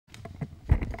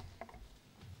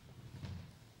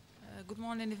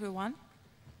morning, everyone.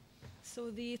 So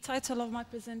the title of my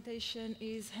presentation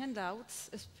is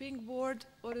Handouts, a Springboard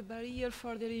or a Barrier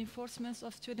for the Reinforcement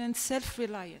of Students'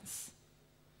 Self-Reliance.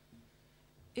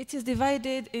 It is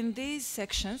divided in these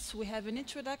sections. We have an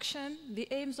introduction, the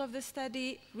aims of the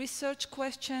study, research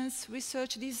questions,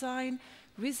 research design,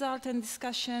 result and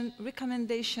discussion,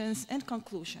 recommendations, and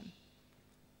conclusion.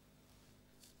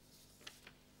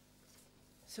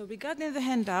 So regarding the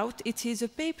handout, it is a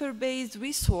paper-based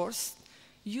resource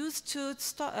used to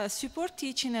support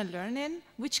teaching and learning,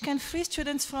 which can free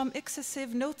students from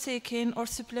excessive note-taking or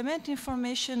supplement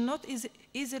information not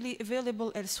easily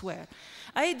available elsewhere.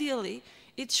 Ideally,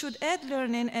 it should add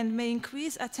learning and may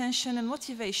increase attention and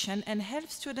motivation and help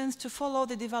students to follow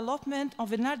the development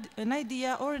of an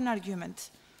idea or an argument.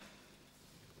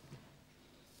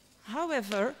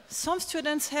 However, some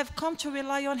students have come to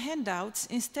rely on handouts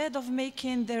instead of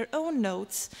making their own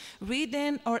notes,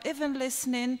 reading, or even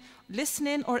listening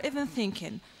or even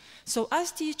thinking. So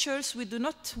as teachers, we do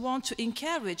not want to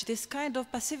encourage this kind of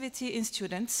passivity in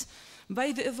students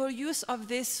by the overuse of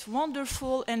this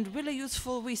wonderful and really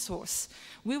useful resource.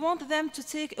 We want them to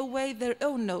take away their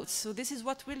own notes. So this is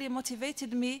what really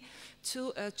motivated me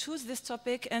to choose this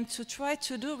topic and to try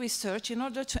to do research in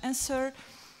order to answer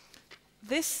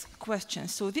this question.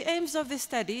 So the aims of the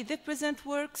study, the present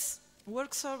work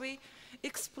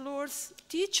explores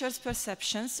teachers'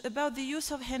 perceptions about the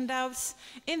use of handouts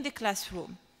in the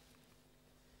classroom.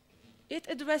 It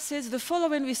addresses the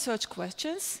following research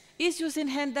questions. Is using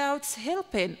handouts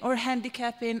helping or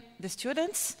handicapping the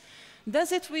students?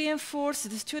 Does it reinforce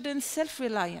the students'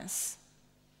 self-reliance?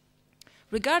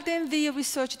 Regarding the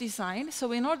research design,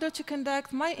 so in order to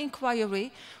conduct my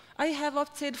inquiry, I have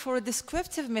opted for a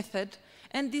descriptive method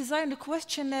and designed a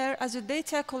questionnaire as a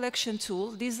data collection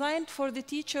tool designed for the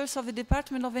teachers of the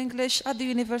Department of English at the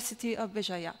University of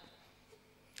Bejaia.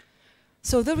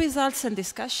 So the results and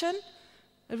discussion.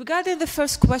 Regarding the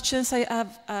first questions I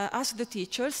have asked the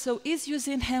teachers, so is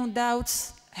using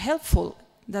handouts helpful?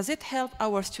 Does it help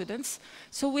our students?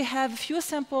 So we have a few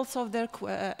samples of their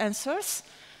answers.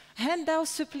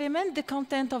 Handouts supplement the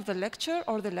content of the lecture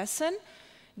or the lesson,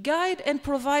 guide and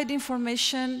provide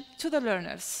information to the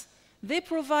learners. They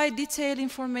provide detailed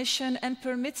information and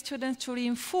permit students to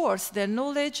reinforce their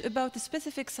knowledge about a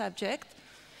specific subject.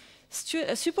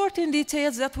 Supporting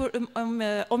details that were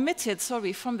omitted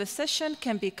from the session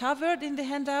can be covered in the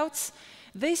handouts.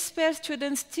 They spare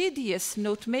students tedious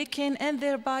note-making and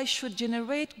thereby should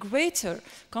generate greater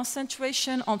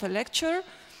concentration on the lecture.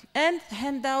 And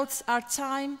handouts are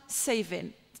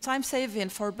time-saving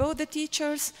for both the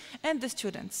teachers and the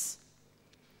students.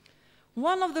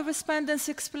 One of the respondents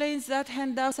explains that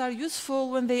handouts are useful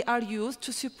when they are used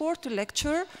to support a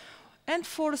lecture and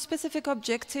for a specific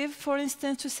objective, for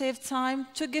instance, to save time,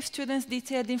 to give students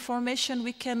detailed information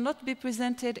which cannot be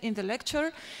presented in the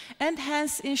lecture, and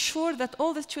hence ensure that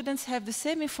all the students have the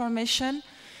same information,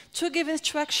 to give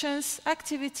instructions,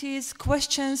 activities,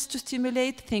 questions to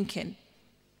stimulate thinking.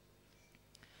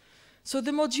 So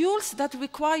the modules that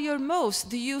require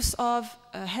most the use of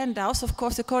handouts, of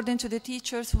course, according to the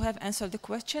teachers who have answered the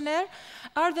questionnaire,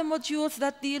 are the modules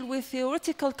that deal with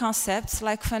theoretical concepts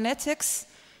like phonetics,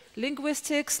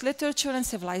 linguistics, literature, and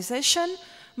civilization,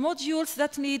 modules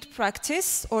that need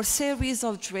practice or series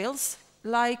of drills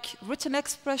like written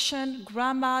expression,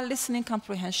 grammar, listening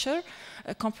comprehension.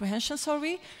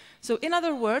 So in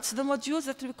other words, the modules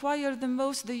that require the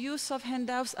most the use of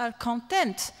handouts are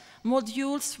content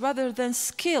modules rather than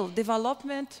skill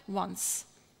development ones.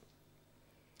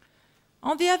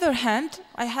 On the other hand,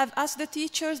 I have asked the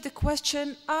teachers the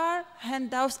question,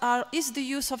 is the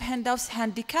use of handouts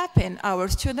handicapping our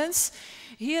students?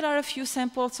 Here are a few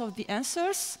samples of the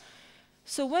answers.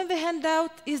 So when the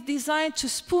handout is designed to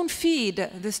spoon-feed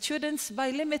the students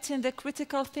by limiting the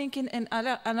critical thinking and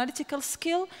analytical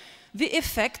skill, the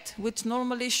effect, which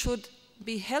normally should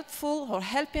be helpful or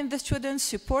helping the students,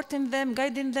 supporting them,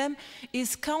 guiding them,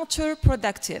 is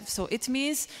counterproductive. So it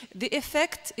means the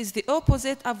effect is the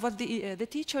opposite of what the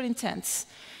teacher intends.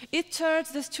 It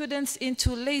turns the students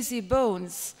into lazy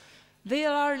bones.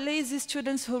 There are lazy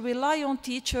students who rely on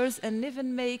teachers and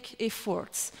even make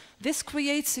efforts. This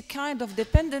creates a kind of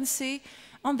dependency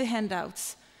on the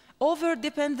handouts.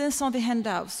 Over-dependence on the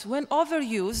handouts. When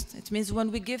overused, it means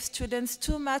when we give students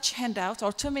too much handout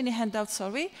or too many handouts,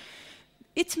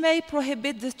 it may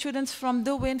prohibit the students from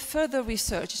doing further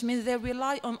research. It means they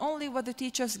rely on only what the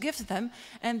teachers give them,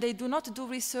 and they do not do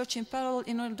research in parallel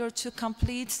in order to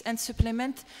complete and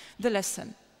supplement the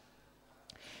lesson.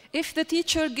 If the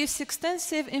teacher gives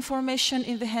extensive information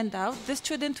in the handout, the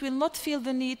student will not feel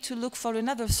the need to look for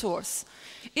another source.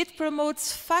 It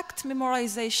promotes fact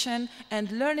memorization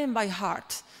and learning by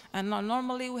heart. And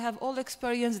normally we have all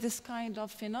experienced this kind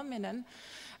of phenomenon.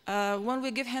 When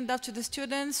we give handout to the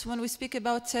students, when we speak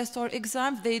about tests or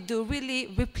exams, they do really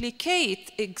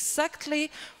replicate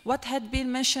exactly what had been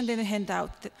mentioned in the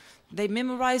handout. They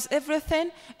memorize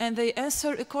everything and they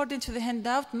answer according to the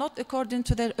handout, not according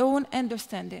to their own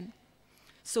understanding.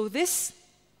 So this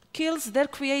kills their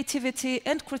creativity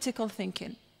and critical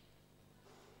thinking.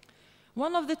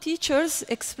 One of the teachers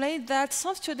explained that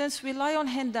some students rely on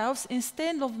handouts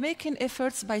instead of making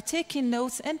efforts by taking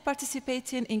notes and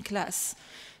participating in class.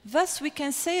 Thus, we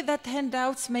can say that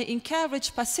handouts may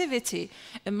encourage passivity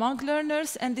among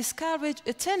learners and discourage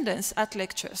attendance at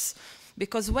lectures.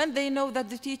 Because when they know that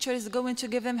the teacher is going to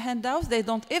give them handouts, they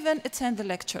don't even attend the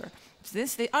lecture.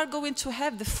 Since they are going to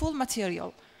have the full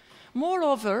material.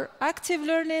 Moreover, active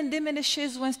learning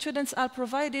diminishes when students are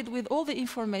provided with all the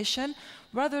information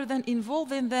rather than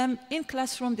involving them in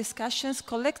classroom discussions,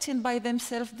 collecting by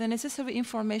themselves the necessary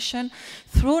information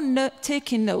through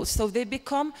taking notes. So they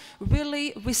become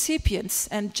really recipients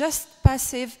and just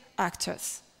passive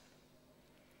actors.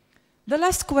 The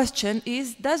last question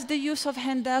is, does the use of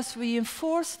handouts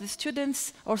reinforce the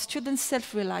students'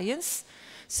 self-reliance?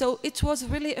 So it was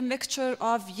really a mixture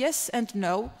of yes and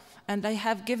no, and I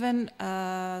have given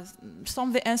some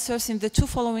of the answers in the two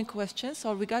following questions,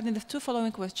 or regarding the two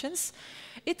following questions.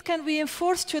 It can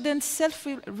reinforce students'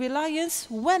 self-reliance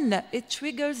when it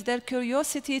triggers their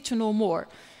curiosity to know more.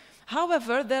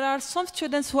 However, there are some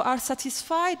students who are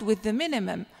satisfied with the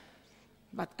minimum.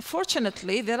 But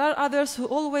fortunately, there are others who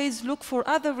always look for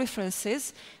other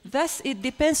references. Thus, it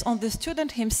depends on the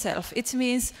student himself. It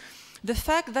means the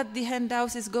fact that the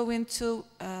handout is going to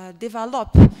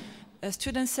develop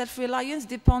student self-reliance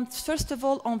depends, first of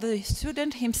all, on the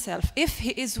student himself. If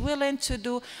he is willing to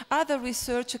do other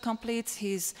research to complete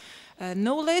his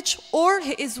knowledge, or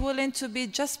he is willing to be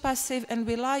just passive and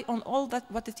rely on all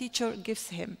that what the teacher gives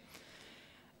him.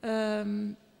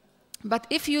 But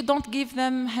if you don't give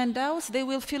them handouts, they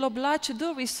will feel obliged to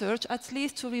do research, at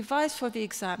least to revise for the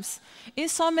exams. In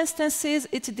some instances,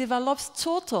 it develops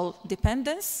total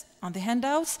dependence on the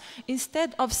handouts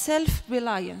instead of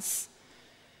self-reliance.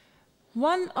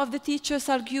 One of the teachers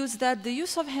argues that the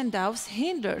use of handouts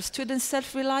hinders students'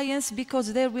 self-reliance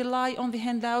because they rely on the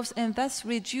handouts and thus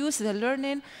reduce their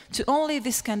learning to only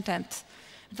this content.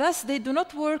 Thus, they do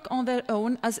not work on their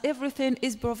own as everything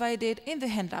is provided in the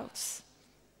handouts.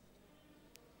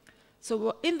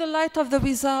 So in the light of the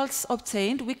results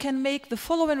obtained, we can make the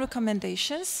following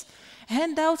recommendations.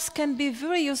 Handouts can be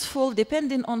very useful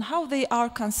depending on how they are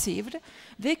conceived.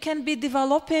 They can be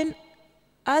developing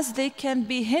as they can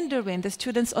be hindering the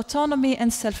students' autonomy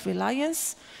and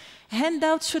self-reliance.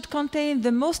 Handouts should contain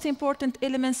the most important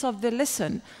elements of the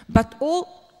lesson, but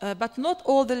not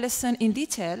all the lesson in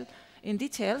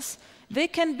details. They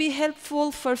can be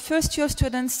helpful for first-year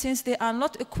students since they are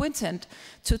not acquainted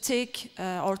to take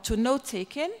or to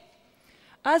note-taking.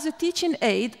 As a teaching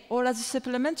aid or as a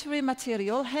supplementary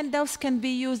material, handouts can be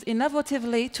used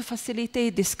innovatively to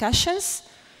facilitate discussions.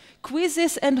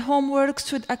 Quizzes and homework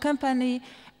should accompany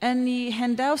any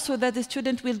handout so that the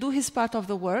student will do his part of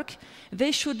the work.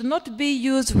 They should not be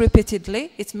used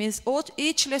repeatedly. It means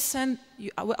each lesson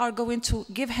we are going to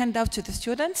give handout to the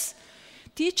students.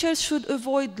 Teachers should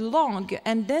avoid long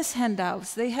and dense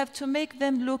handouts. They have to make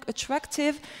them look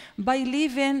attractive by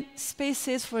leaving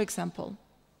spaces, for example.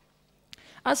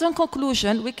 As a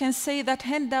conclusion, we can say that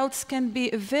handouts can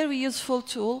be a very useful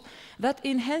tool that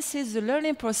enhances the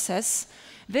learning process.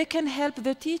 They can help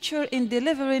the teacher in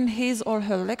delivering his or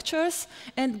her lectures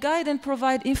and guide and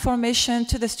provide information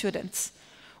to the students.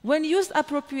 When used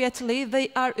appropriately, they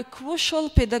are a crucial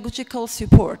pedagogical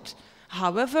support.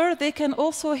 However, they can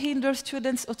also hinder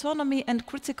students' autonomy and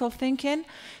critical thinking,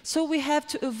 so we have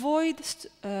to avoid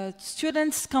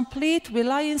students' complete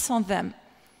reliance on them.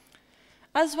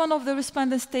 As one of the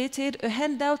respondents stated, a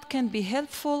handout can be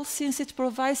helpful since it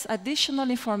provides additional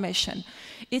information.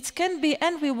 It can be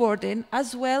unrewarding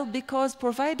as well because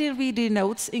providing reading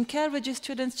notes encourages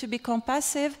students to become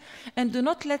passive and do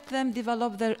not let them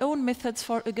develop their own methods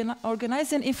for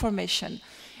organizing information.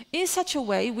 In such a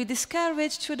way, we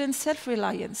discourage students'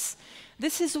 self-reliance.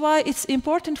 This is why it's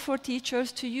important for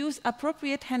teachers to use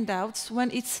appropriate handouts when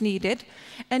it's needed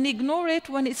and ignore it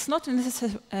when it's not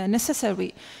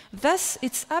necessary. Thus,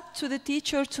 it's up to the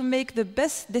teacher to make the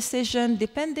best decision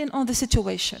depending on the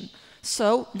situation.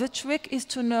 So, the trick is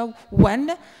to know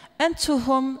when and to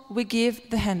whom we give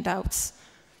the handouts.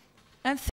 And